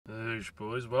Oosh,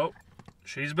 boys. Well,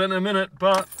 she's been a minute,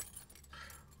 but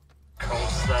cold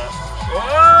start.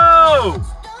 Whoa!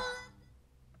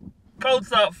 Cold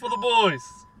start for the boys.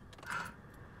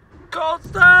 Cold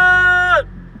start!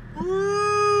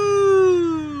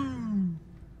 Woo!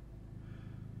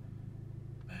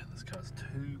 Man, this car's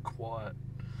too quiet.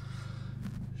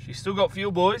 She's still got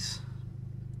fuel, boys.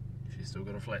 She's still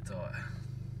got a flat tyre.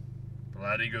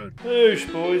 Bloody good.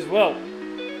 Oosh, boys. Well,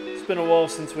 it's been a while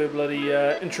since we bloody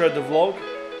introed the vlog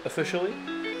officially,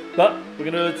 but we're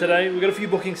gonna do it today. We've got a few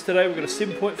bookings today. We've got a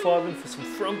 7.5 in for some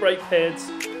front brake pads.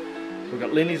 We've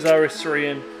got Lenny's RS3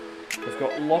 in. We've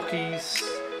got Lockie's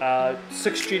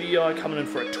 6 GDI coming in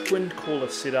for a twin cooler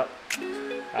setup.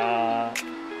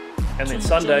 And then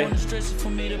Sunday, we'll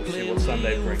see what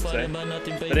Sunday brings, eh?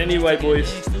 But anyway,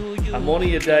 boys, a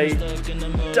morning a day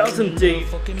does indeed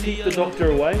keep the doctor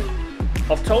away.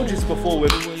 I've told you this before,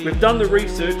 we've done the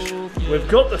research, we've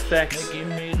got the facts,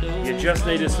 you just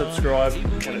need to subscribe,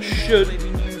 and it should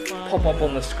pop up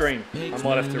on the screen. I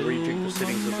might have to rejig the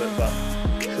settings a bit, but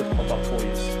it should pop up for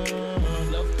you.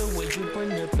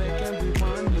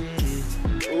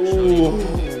 Ooh.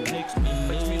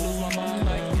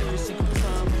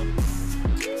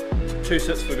 2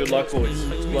 sits for good luck, boys.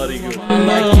 It's bloody good.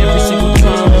 Like every single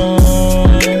time.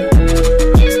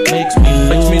 Makes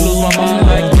me lose my mind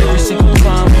like every single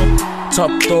time.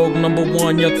 Top dog,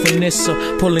 #1, young Vanessa.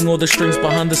 Pulling all the strings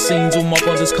behind the scenes. All my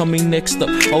brothers coming next up.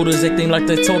 Olders acting like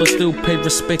they told us, still pay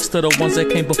respects to the ones that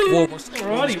came before.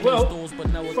 Alrighty, well,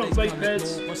 front brake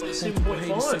pads,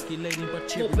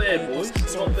 7.5. Not bad, boys.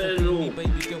 Not bad at all.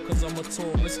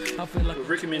 We've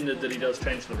recommended that he does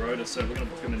change the rotor, so we're going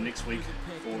to book him in next week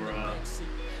for a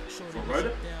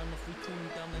rotor.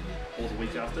 Or the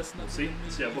week after. We'll see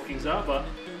how bookings are, but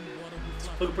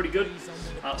looking pretty good.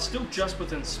 Still just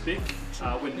within spec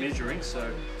when measuring,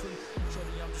 so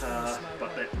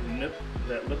but that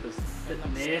lip is a bit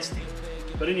nasty.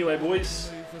 But anyway,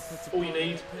 boys, all you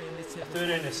need, a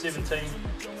 13 and 17,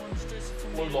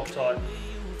 blue Loctite,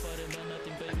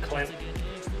 a clamp,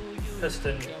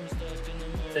 piston,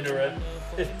 inner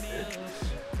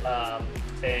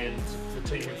and the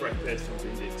two brake pads from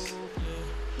Bendix.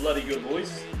 Bloody good,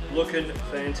 boys. Looking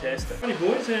fantastic. Alright,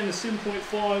 boys, and the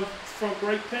 7.5 front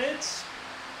brake pads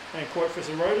and quote for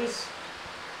some rotors.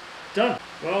 Done.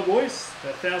 Well, boys,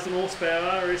 that 1000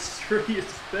 horsepower RS3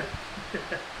 is back.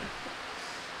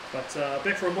 But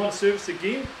back for a minor service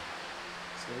again.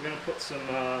 So we're going to put some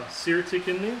Ceratec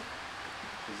in there,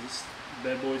 which is this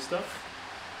bad boy stuff.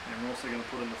 And we're also going to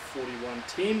put in the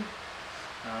 4110.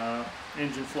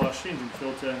 Engine flush, engine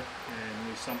filter,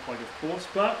 and the sun plug, of course.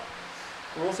 But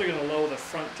we're also going to lower the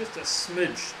front just a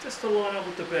smidge, just to line up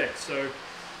with the back. So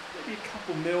maybe a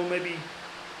couple mil, maybe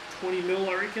 20 mil,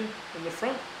 I reckon, in the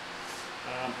front.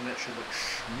 And that should look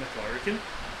schmick, I reckon.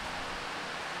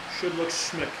 Should look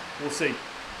schmick. We'll see.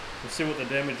 We'll see what the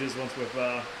damage is once we've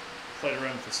played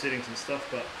around with the settings and stuff.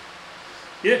 But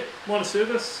yeah, minor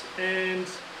service and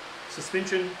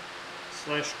suspension /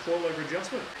 coilover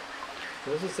adjustment.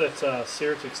 So this is that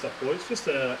Ceratec stuff, boys. Just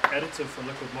an additive for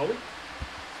liquid moly.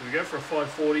 So we go for a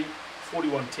 540,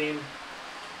 4110,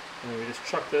 and we just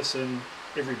chuck this in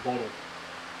every bottle.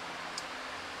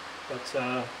 But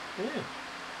yeah,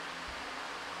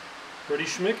 pretty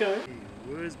schmicko.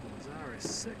 Where's boys?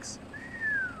 RS6.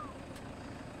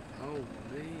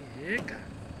 Holy heck!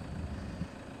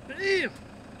 Damn!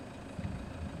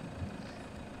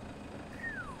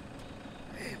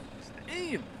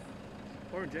 Damn!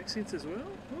 Orange accents as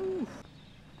well. Ooh.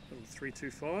 Little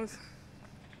 325.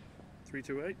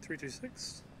 328,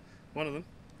 326, one of them,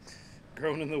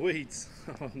 growing in the weeds.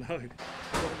 Oh no.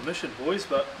 What a mission, boys,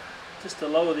 but just to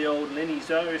lower the old Lenny's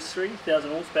RS3,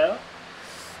 1000 horsepower,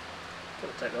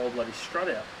 got to take the old bloody strut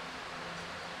out.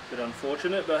 Bit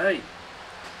unfortunate, but hey,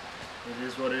 it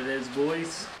is what it is,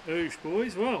 boys. Oosh,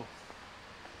 boys, well,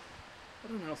 I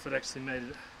don't know if it actually made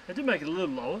it, it did make it a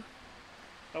little lower.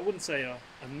 I wouldn't say a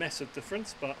massive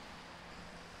difference, but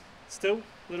still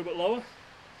a little bit lower.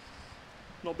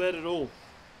 Not bad at all.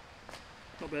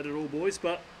 Not bad at all, boys,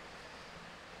 but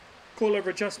coilover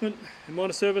adjustment and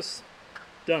minor service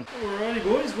done. Alrighty,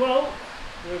 boys, well,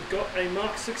 we've got a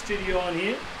Mark 6 GDI in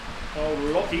here, old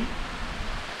Lockie.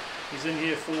 He's in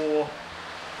here for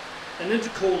an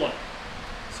intercooler.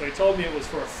 So he told me it was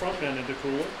for a front mount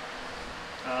intercooler.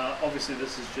 Obviously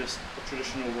this is just a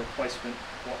traditional replacement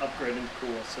or upgrade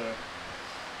intercooler. So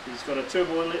he's got a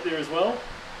turbo inlet there as well.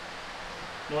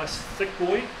 Nice thick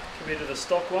boy compared to the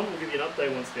stock one. We'll give you an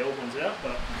update once the old one's out,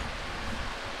 but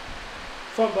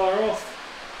front bar off,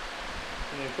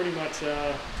 and then pretty much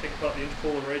take apart the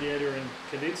intercooler, radiator and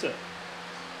condenser.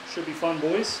 Should be fun,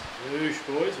 boys. Whoosh,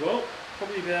 boys. Well,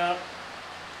 probably about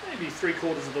maybe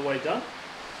 3/4 of the way done.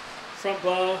 Front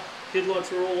bar,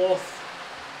 headlights are all off.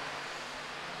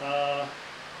 I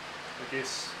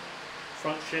guess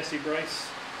front chassis brace,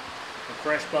 a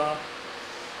crash bar.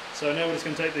 So now we're just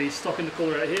going to take the stock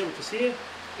intercooler out here, which is here.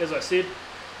 As I said,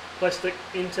 plastic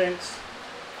end tanks,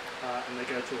 and they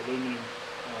go to aluminum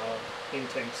end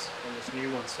tanks on this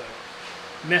new one. So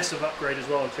massive upgrade as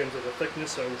well in terms of the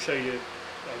thickness. So we'll show you,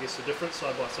 I guess, the difference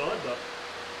side by side. But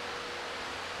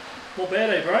not bad,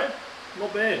 eh, bro?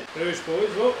 Not bad. Boys,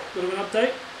 well, bit of an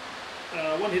update.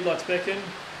 One headlight's back in.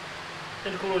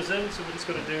 Intercooler's in, so we're just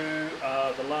going to do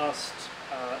the last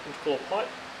intercooler pipe,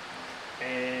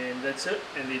 and that's it.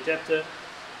 And the adapter,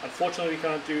 unfortunately we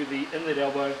can't do the inlet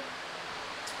elbow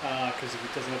because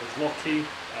it doesn't have its lock key,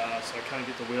 so I can't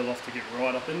get the wheel off to get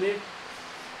right up in there.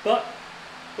 But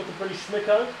looking pretty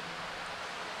schmicko.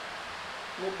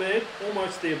 Not bad,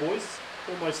 almost there, boys,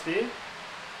 almost there.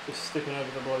 Just sticking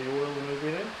over the body oil and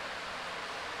everything.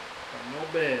 But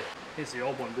not bad. Here's the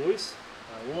old one, boys.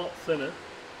 A lot thinner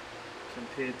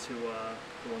compared to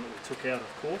the one that we took out,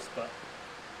 of course, but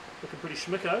looking pretty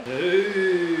schmicko.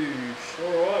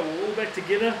 Alright, we're all back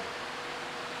together.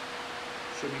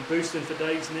 Should be boosting for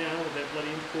days now with that bloody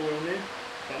intercooler on there.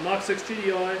 But Mark 6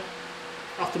 GDI,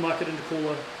 aftermarket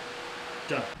intercooler,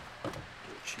 done. Do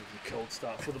a cheeky cold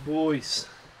start for the boys.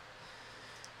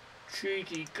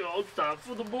 Cheeky cold start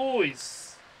for the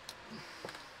boys.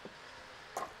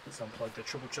 Let's unplug the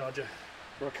triple charger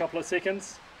for a couple of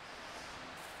seconds.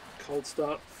 Cold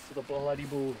start for the bloody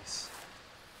boys.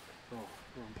 Oh,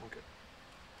 wrong pocket.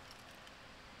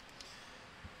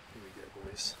 Here we go,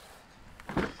 boys.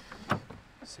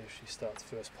 See if she starts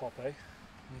first pop, eh?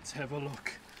 Let's have a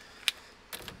look.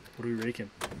 What do we reckon?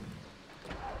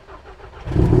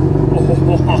 Oh,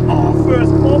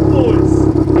 first pop, boys!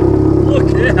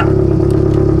 Look out!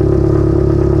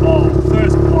 Oh,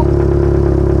 first pop.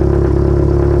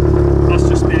 Must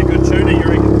just be a good tuner, you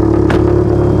reckon?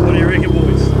 What do you reckon,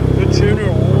 boys? Good tuner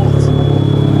or what?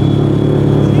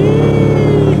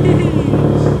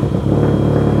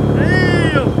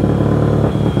 Damn!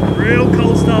 Real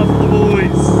cold start for the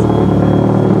boys.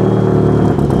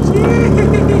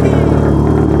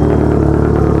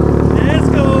 Let's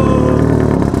go!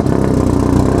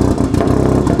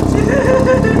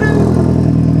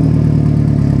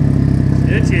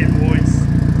 That's it, boys.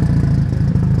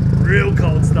 Real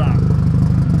cold start.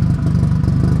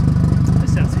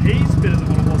 This sounds heaps better than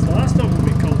what it was last time when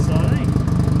we cold started, eh?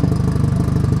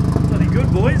 Bloody good,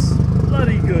 boys.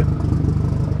 Bloody good.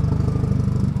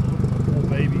 Oh,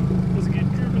 baby. Doesn't get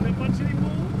driven that much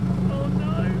anymore. Oh,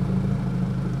 no.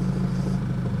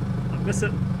 I miss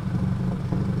it.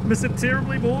 Miss it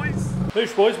terribly, boys.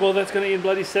 Hoosh, boys. Well, that's going to end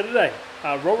bloody Saturday.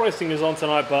 Roll racing is on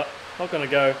tonight, but I'm not going to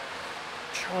go.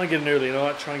 Try and get an early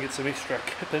night. Try and get some extra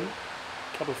kip in.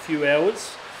 A few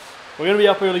hours. We're going to be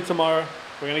up early tomorrow.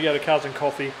 We're going to go to Cars and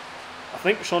Coffee. I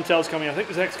think Chantel's coming. I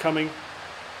think Zach's coming.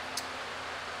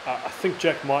 I think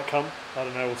Jack might come. I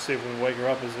don't know. We'll see if we can wake her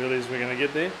up as early as we're going to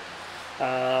get there.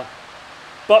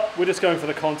 But we're just going for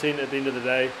the content at the end of the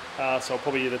day. So I'll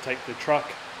probably either take the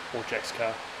truck or Jack's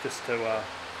car just to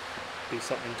be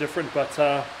something different. But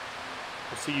I'll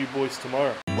see you boys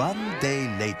tomorrow. One day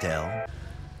later.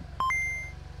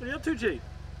 What are you up to, G?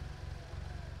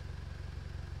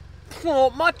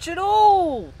 Not much at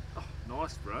all. Oh,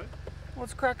 nice, bro.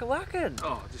 What's crack-a-lackin'?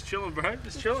 Oh, just chilling, bro.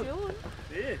 Just chilling.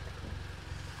 Yeah.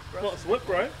 Nice whip,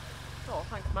 bro. Oh,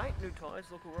 thanks, mate. New tyres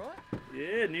look alright.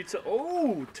 Yeah, new to.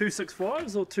 Oh,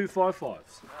 265s or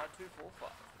 255s?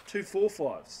 245.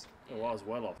 245s. Oh, I was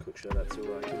well off. Quick shout out to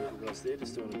Chemical Guys there,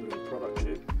 just doing a bit of product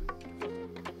check.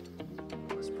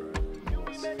 Nice, bro.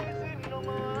 Nice.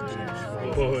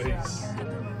 Boys.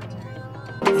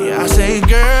 Yeah, I say,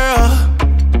 girl,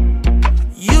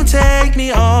 you take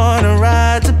me on a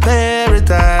ride to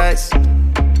paradise.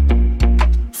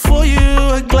 For you,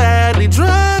 I'd gladly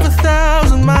drive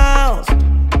 1,000 miles.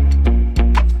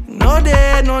 No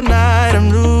day, no night, I'm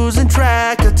losing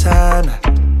track of time.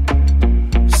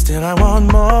 Still, I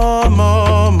want more,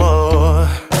 more, more.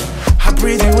 I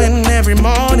breathe you in every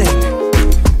morning.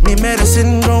 Me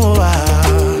medicine grow wild.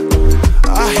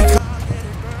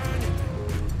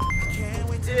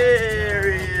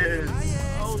 There he is.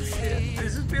 Oh shit.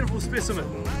 This is a beautiful specimen.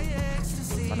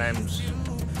 My name's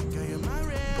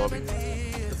Bobby.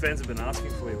 The fans have been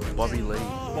asking for you, bro. Bobby Lee.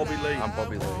 Bobby Lee. I'm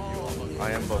Bobby Lee.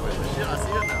 I am Bobby Lee. Yeah, I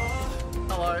see it now.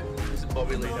 Hello. This is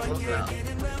Bobby Lee. Now what's that?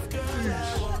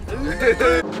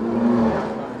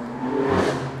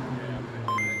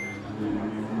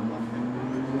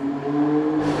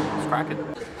 It's cracking.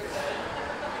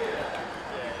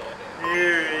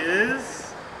 Here he is.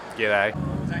 G'day.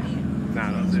 Is that him?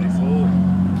 134.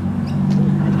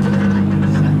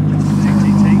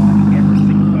 GTT.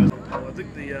 Oh, I think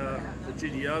the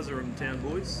GDRs are in town,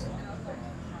 boys.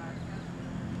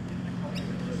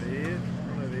 One over here,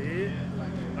 one over here.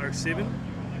 RX-7.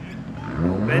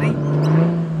 Old Betty.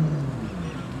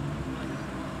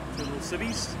 Two little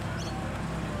civvies.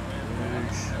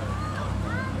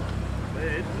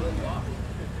 Bad.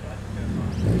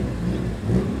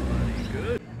 Bloody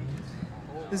good.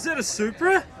 Is that a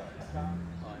Supra?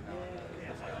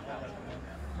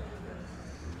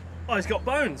 Oh, he's got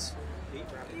bones.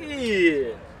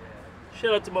 Yeah.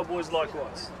 Shout out to my boys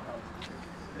likewise.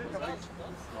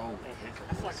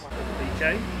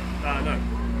 BK? No.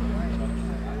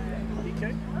 BK?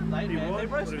 BY?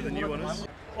 Whatever the new one is.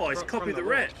 Oh, he's copied the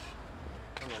rat.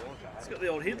 It's got the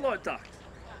old headlight duct.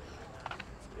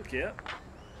 Look out.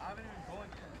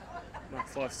 Mark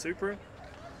 5 Supra.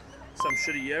 Some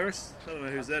shitty Yaris. I don't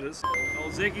know whose that is.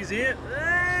 Old Zeki's here.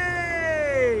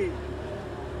 Hey!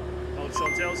 Old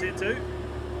Chantel's here too.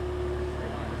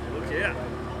 Look out.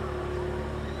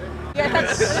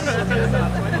 Yes!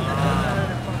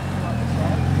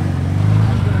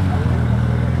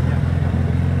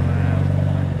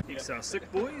 XR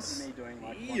sick boys. Me doing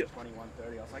like Yeah. 120,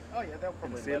 130. I was like, oh yeah, they'll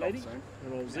probably Fair let lady. off soon.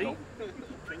 An old Z.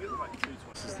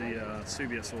 This is the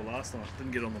Subi I saw last night.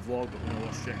 Didn't get on the vlog, but when I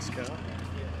watched Jack's car.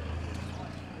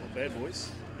 Not bad,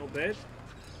 boys. Not bad.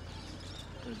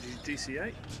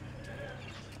 GC8.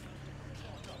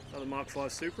 Another Mark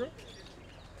 5 Supra.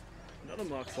 Another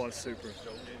Mark 5 Supra.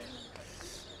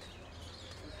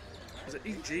 Is it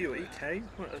EG or EK?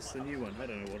 What, that's the new one. I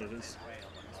don't know what it is.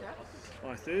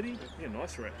 I-30. Yeah,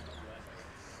 nice wrap.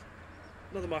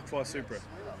 Another Mark 5 Supra.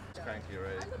 Cranky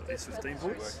already. S15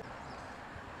 boys.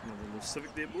 Another little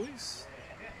Civic there, boys.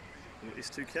 Little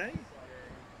S2K.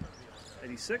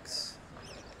 86.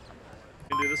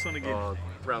 We can do this one again.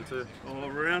 Round 2. Oh,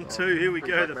 round 2. Here we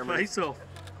go. The memory. face off.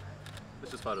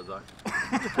 This is photos though.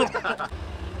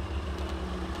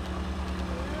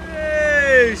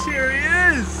 Hey, here he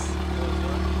is.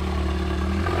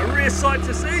 A rare sight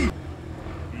to see.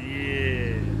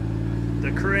 Yeah.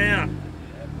 The crown.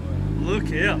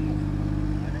 Look out.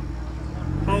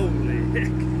 Holy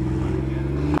heck.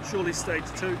 Surely stage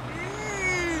 2.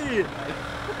 Yeah.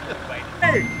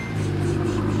 Hey.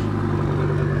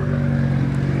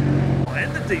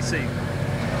 And the DC.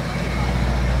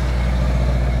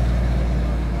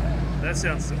 That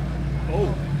sounds...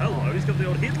 Oh, hello. He's got the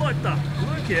old headlight duct.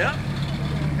 Look out.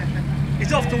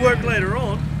 He's off to work later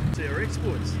on. TRX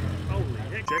boys. Holy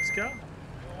heck. Jack's car.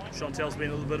 Chantel's been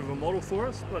a little bit of a model for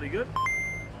us. Bloody good.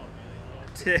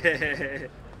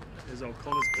 There's old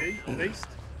Connor's G, beast.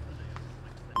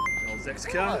 Old Zach's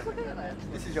car.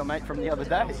 This is your mate from the other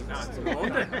day.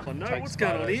 I know what's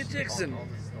going on here, Jackson.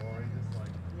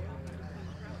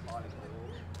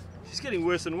 She's getting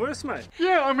worse and worse, mate.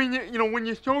 Yeah, I mean, you know, when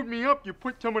you showed me up, you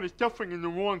put some of the stuffing in the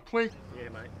wrong place. Yeah,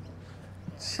 mate.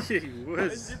 Gee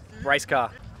whiz. Race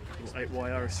car. 8Y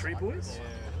RS3 boys.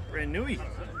 Brand newy.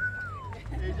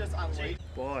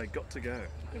 Boy, got to go.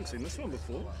 Haven't seen this one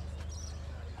before.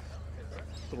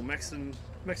 Little Maxton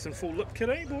full lip kit,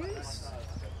 eh, boys?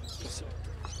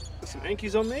 Got some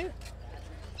Ankies on there.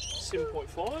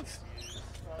 7.5.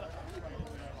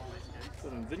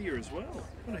 Got Nvidia as well.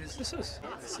 What is this?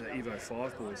 It's an Evo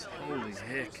 5, boys. Holy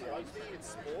heck.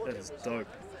 That is dope.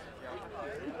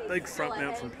 Big front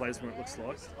mount from Plasma, it looks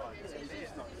like.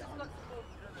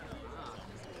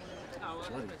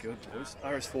 Bloody good, boys.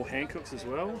 RS4 Hancocks as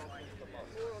well.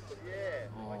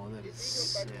 Oh, that is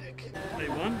sick.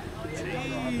 A1.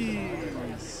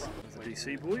 Jeez. The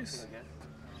DC boys.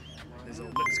 There's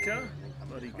old Nick's car.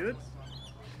 Bloody good.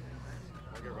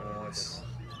 Nice.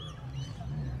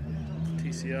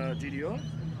 TCR GDI.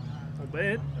 Not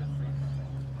bad.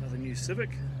 Another new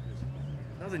Civic.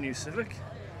 Another new Civic.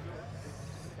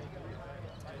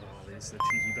 Oh, there's the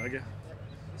cheeky bugger.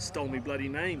 Stole me bloody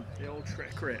name. The old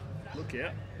track rat. Look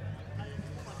out.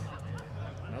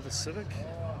 Another Civic.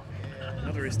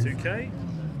 Another S2K.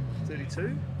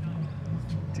 32.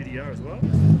 GDR as well.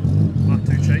 Mark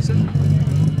 2 Chaser.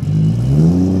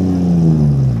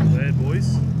 Bad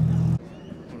boys.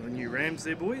 One of the new Rams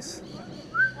there, boys.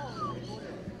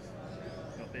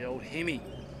 Got the old Hemi.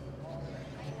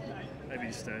 Maybe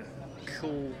just a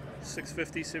cool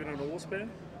 650, 700 horsepower.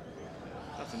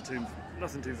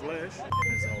 Nothing too flash.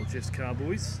 There's the old Jeff's car,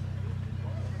 boys.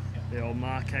 The old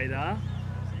Mark 8R.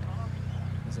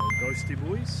 There's old Ghosty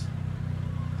boys.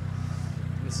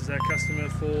 And this is our customer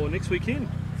for next weekend.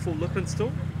 Full lip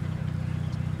install.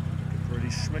 Pretty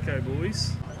schmicko,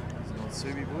 boys. There's an old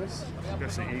Subi boys. We'll go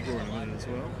see Igor in a minute as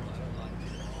well.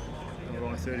 The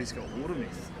old I-30's got water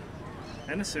meth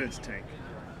and a surge tank.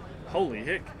 Holy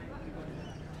heck.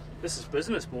 This is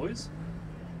business, boys.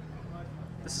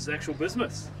 This is actual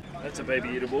business. That's a baby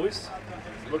eater, boys.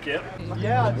 Look out.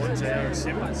 Yeah. One's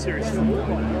AR7, Series 4.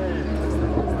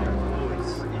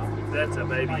 Boys, that's a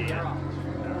baby eater.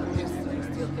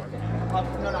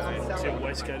 See a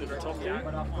waistcoat at the top there.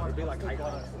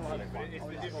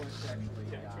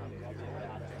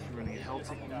 Running a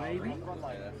Heltic maybe.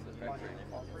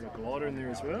 A glider in there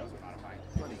as well.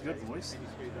 Bloody good, boys.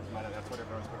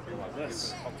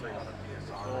 This.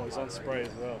 Oh, he's on spray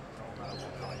as well.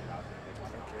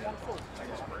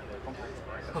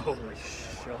 Holy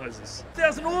shizzes.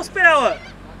 1,000 horsepower!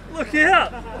 Look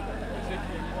out!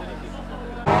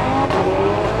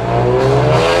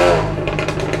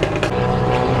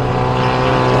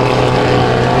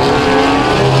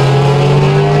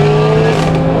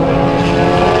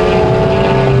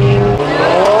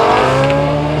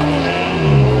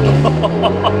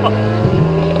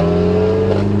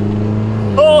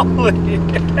 Holy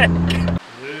heck!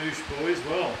 Whoosh, boys,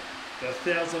 well, the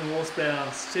 1,000 horsepower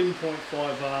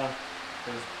 7.5R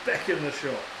is back in the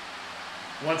shop.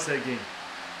 Once again.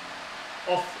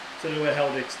 Off to do our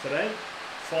Heldex today.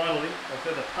 Finally, I've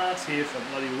had the parts here for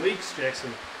bloody weeks,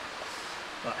 Jackson.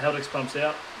 Heldex pumps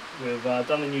out. We've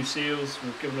done the new seals,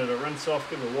 we've given it a rinse off,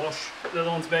 given it a wash. Put the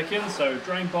other ones back in, so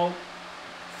drain bolt,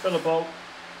 filler bolt,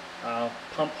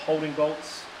 pump holding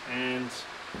bolts, and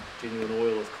genuine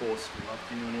oil, of course. We love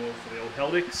genuine oil for the old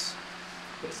Heldex.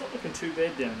 But it's not looking too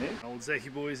bad down there. Old Zachy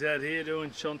boys out here doing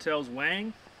Chantel's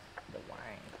wang. The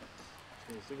wang.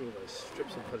 Jeez, look at all those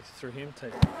strips and put through him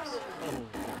tape. Holy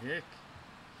heck.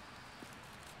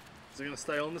 Is it going to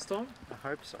stay on this time? I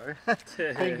hope so.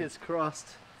 Fingers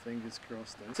crossed. Fingers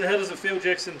crossed then. So how does it feel,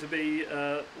 Jackson, to be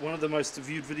one of the most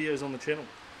viewed videos on the channel?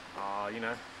 Oh, you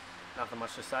know, nothing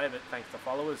much to say, but thanks to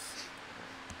followers.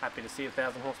 Happy to see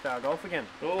 1,000 horsepower Golf again.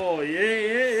 Oh,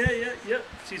 yeah.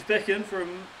 She's back in for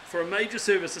a major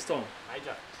service this time.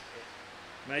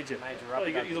 Major. Oh,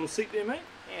 you got your little seat there, mate?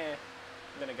 Yeah.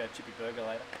 I'm going to go chippy burger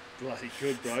later. Bloody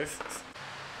good, bro.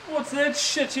 What's that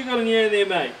shit you got in your there,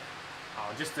 mate?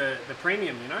 Oh, just the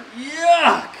premium, you know?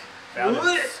 Yuck!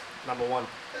 Balance. Number one.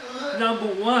 Number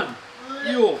one.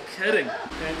 You're kidding.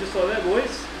 And just like that,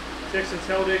 boys, Jackson's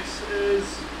Heldex is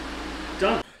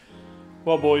done.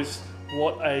 Well, boys,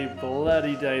 what a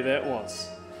bloody day that was.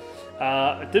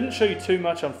 I didn't show you too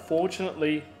much,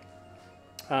 unfortunately,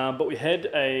 but we had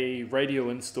a radio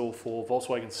install for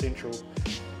Volkswagen Central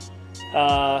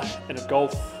in a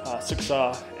Golf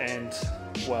 6R, and,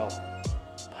 well,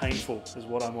 painful is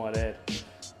what I might add.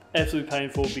 Absolutely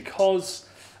painful, because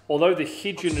although the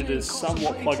head unit is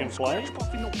somewhat plug and play,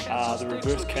 the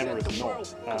reverse camera is not.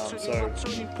 So a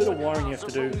bit of wiring you have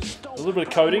to do, a little bit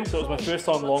of coding. So it was my first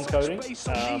time long coding.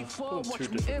 Wasn't too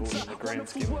difficult in the grand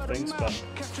scheme of things, but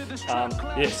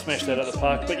yeah, smashed that at the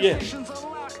park. But yeah,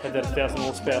 had that 1,000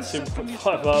 horsepower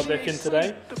 7.5R back in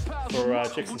today for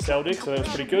Jackson's Heldex, so that was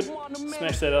pretty good.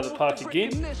 Smashed that out of the park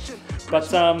again. But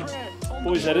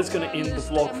boys, that is going to end the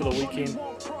vlog for the weekend.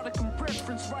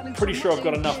 Pretty sure I've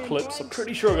got enough clips. I'm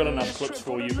pretty sure I've got enough clips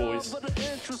for you boys.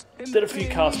 Did a few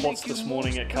car spots this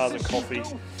morning at Cars and Coffee,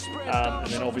 and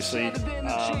then obviously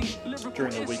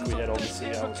during the week we had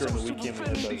during the weekend we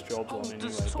had those jobs on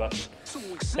anyway. But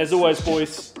as always,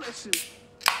 boys,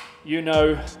 you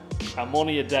know, a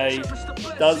money a day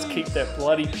does keep that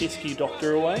bloody pesky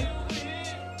doctor away.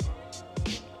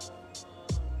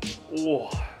 Oh,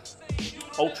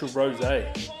 ultra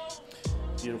rosé,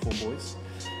 beautiful, boys.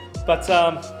 But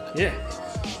yeah,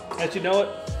 as you know it,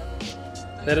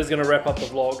 that is going to wrap up the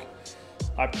vlog.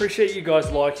 I appreciate you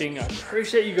guys liking, I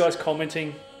appreciate you guys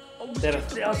commenting. That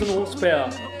 1,000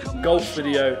 horsepower Golf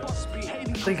video, I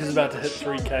think is about to hit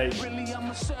 3K.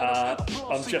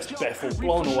 I'm just baffled,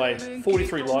 blown away.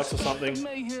 43 likes or something.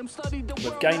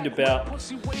 We've gained about, I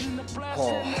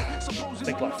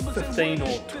think like 15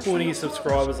 or 20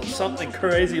 subscribers or something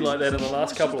crazy like that in the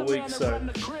last couple of weeks. So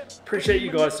appreciate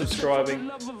you guys subscribing.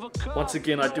 Once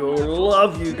again, I do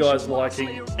love you guys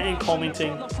liking and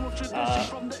commenting.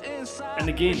 And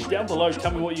again, down below,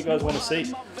 tell me what you guys want to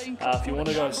see. If you want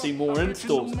to go and see more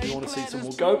installs, if you want to see some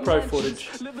more GoPro footage,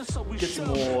 get some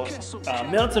more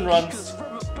mountain runs,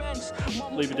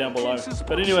 leave it down below.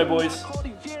 But anyway, boys,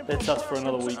 that's us for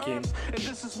another weekend.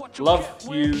 Love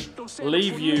you,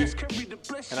 leave you,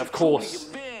 and of course,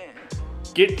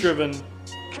 get driven,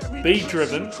 be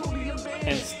driven,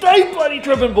 and stay bloody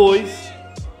driven, boys.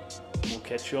 We'll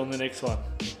catch you on the next one.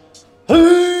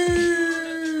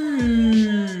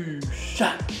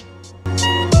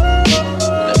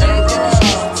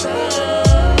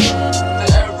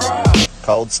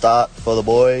 Cold start for the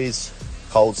boys.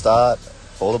 Cold start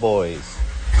for the boys.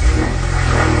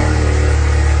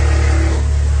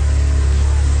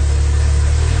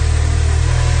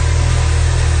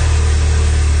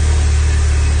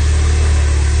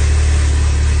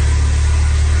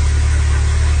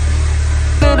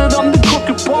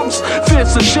 suits.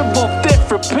 Fierce a ship of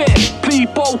different pit.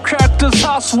 People, characters,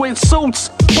 house with suits.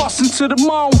 Busting to the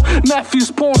moon. Matthew's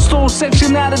porn store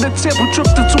section out of the temple.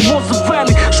 Drifting towards the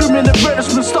valley. Streaming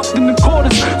advertisement stuffed in the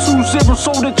corners. 2-0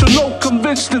 so that you know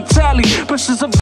convinced and tally. Versus a